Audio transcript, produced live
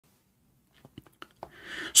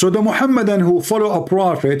So the Muhammadan who follow a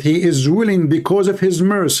prophet, he is willing because of his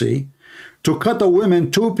mercy to cut a woman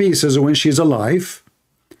 2 pieces when she's alive.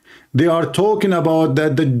 They are talking about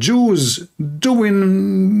that the Jews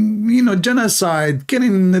doing, you know, genocide,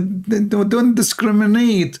 killing, they don't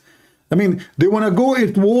discriminate. I mean, they want to go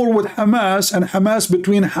at war with Hamas, and Hamas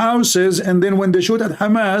between houses, and then when they shoot at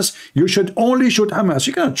Hamas, you should only shoot Hamas.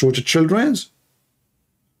 You cannot shoot at children.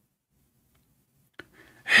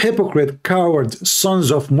 Hypocrite, coward,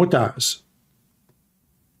 sons of mutas.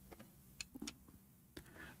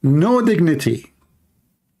 No dignity.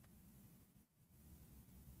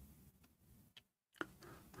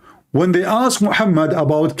 When they asked Muhammad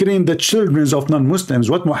about killing the children of non-Muslims,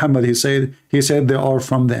 what Muhammad he said? He said they are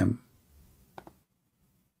from them.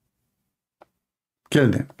 Kill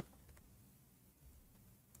them.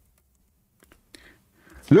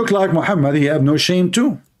 Look like Muhammad, he have no shame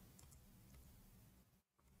too.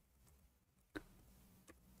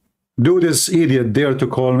 Do this idiot dare to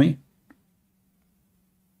call me?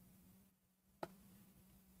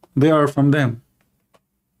 They are from them.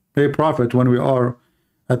 Hey prophet, when we are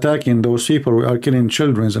attacking those people, we are killing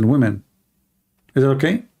children and women. Is it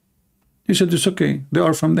okay? He said it's okay. They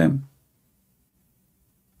are from them.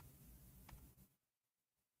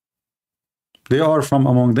 They are from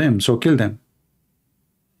among them, so kill them.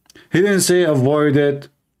 He didn't say avoid it,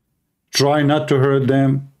 try not to hurt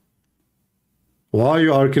them. Why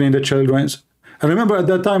you are killing the children? And remember, at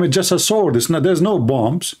that time it's just a sword. It's not. There's no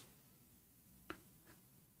bombs.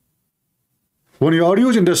 When you are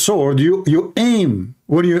using the sword, you aim.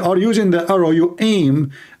 When you are using the arrow, you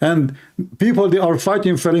aim, and people, they are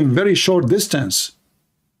fighting for a very short distance.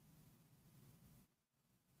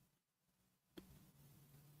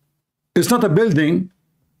 It's not a building,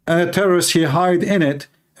 and a terrorist, he hide in it,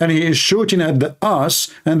 and he is shooting at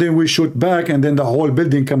us, and then we shoot back, and then the whole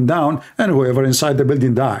building come down, and whoever inside the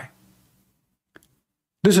building die.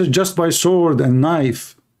 This is just by sword and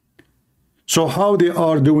knife. So how they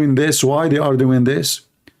are doing this? Why they are doing this?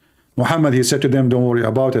 Muhammad, he said to them, don't worry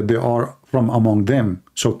about it. They are from among them,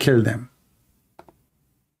 so kill them.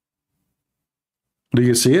 Do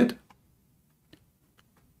you see it?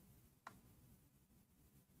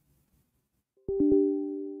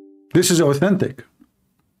 This is authentic.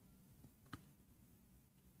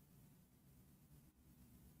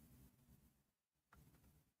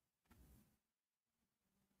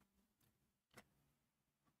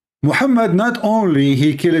 Muhammad, not only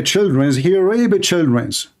he killed children, he raped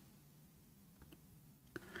children.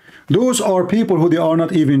 Those are people who they are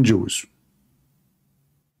not even Jews.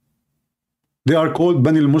 They are called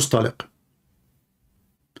Bani al-Mustaliq.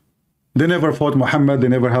 They never fought Muhammad, they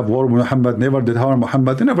never have war with Muhammad, never did harm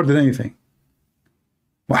Muhammad, they never did anything.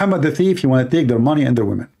 Muhammad the thief, he want to take their money and their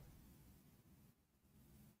women.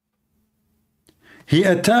 He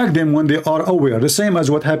attacked them when they are aware, the same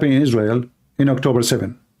as what happened in Israel in October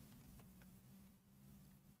 7.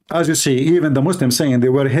 As you see, even the Muslims saying they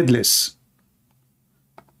were headless.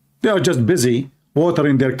 They are just busy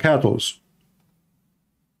watering their cattle.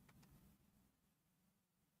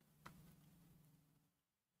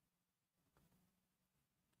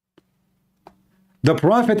 The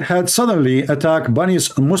Prophet had suddenly attacked Bani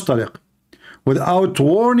Mustaliq without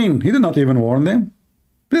warning. He did not even warn them.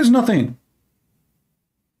 There's nothing.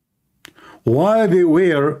 While they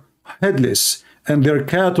were headless and their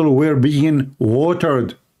cattle were being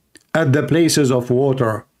watered at the places of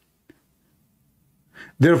water.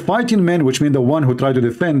 Their fighting men, which mean the one who tried to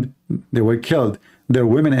defend, they were killed. Their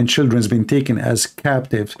women and children has been taken as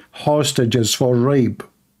captives, hostages for rape.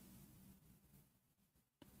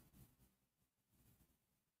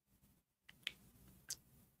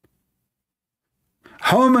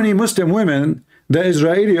 How many Muslim women the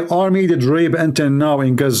Israeli army did rape until now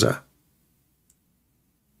in Gaza?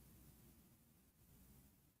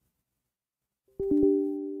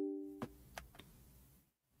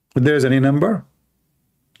 If there's any number?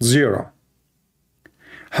 0.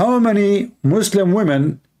 How many Muslim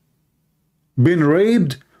women been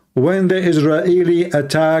raped when the Israeli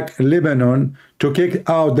attack Lebanon to kick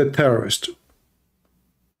out the terrorists?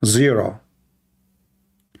 0.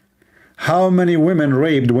 How many women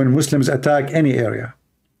raped when Muslims attack any area?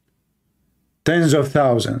 Tens of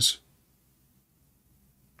thousands.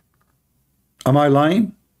 Am I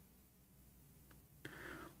lying?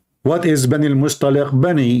 What is Bani al-Mustaliq?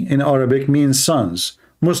 Bani in Arabic means sons.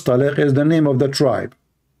 Mustaliq is the name of the tribe.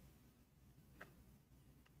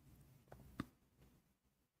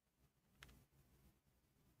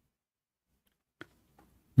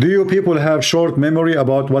 Do you people have short memory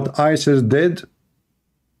about what ISIS did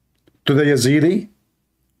to the Yazidi,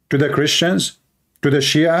 to the Christians, to the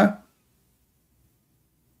Shia?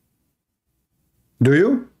 Do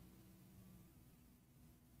you?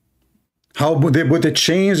 How they put the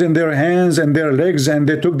chains in their hands and their legs and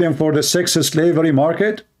they took them for the sex slavery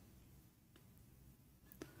market?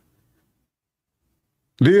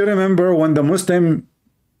 Do you remember when the Muslim,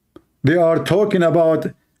 they are talking about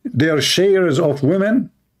their shares of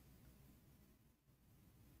women?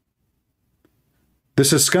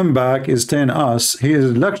 This scumbag is telling us, he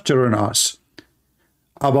is lecturing us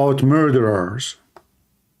about murderers.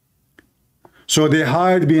 So they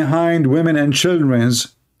hide behind women and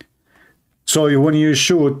children's. So when you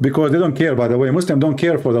shoot, because they don't care, by the way, Muslims don't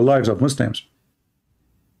care for the lives of Muslims.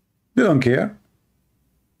 They don't care.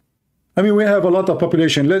 I mean, we have a lot of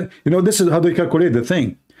population. You know, this is how they calculate the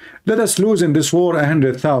thing. Let us lose in this war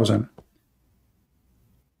 100,000.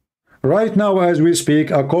 Right now, as we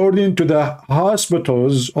speak, according to the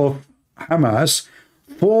hospitals of Hamas,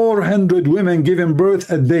 400 women giving birth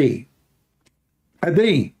a day. A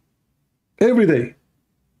day. Every day.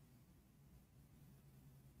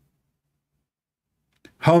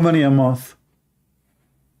 How many a month?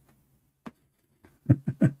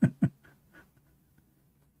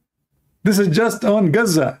 This is just on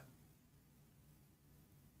Gaza.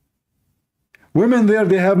 Women there,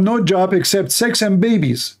 they have no job except sex and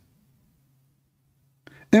babies.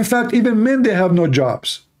 In fact, even men, they have no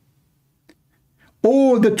jobs.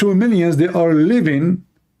 All the 2 millions, they are living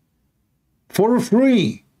for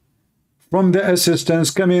free from the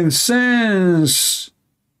assistance coming since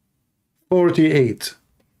 48.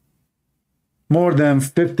 More than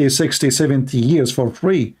 50, 60, 70 years for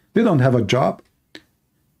free. They don't have a job.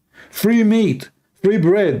 Free meat, free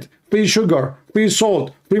bread, free sugar, free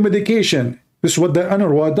salt, free medication. This is what the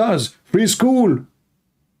UNRWA does. Free school.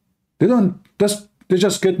 They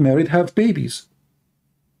just get married, have babies.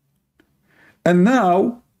 And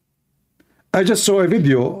now, I just saw a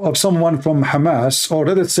video of someone from Hamas, or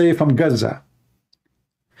let us say from Gaza.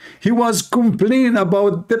 He was complaining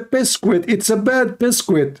about the biscuit. It's a bad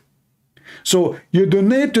biscuit. So you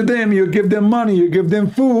donate to them, you give them money, you give them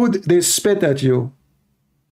food, they spit at you.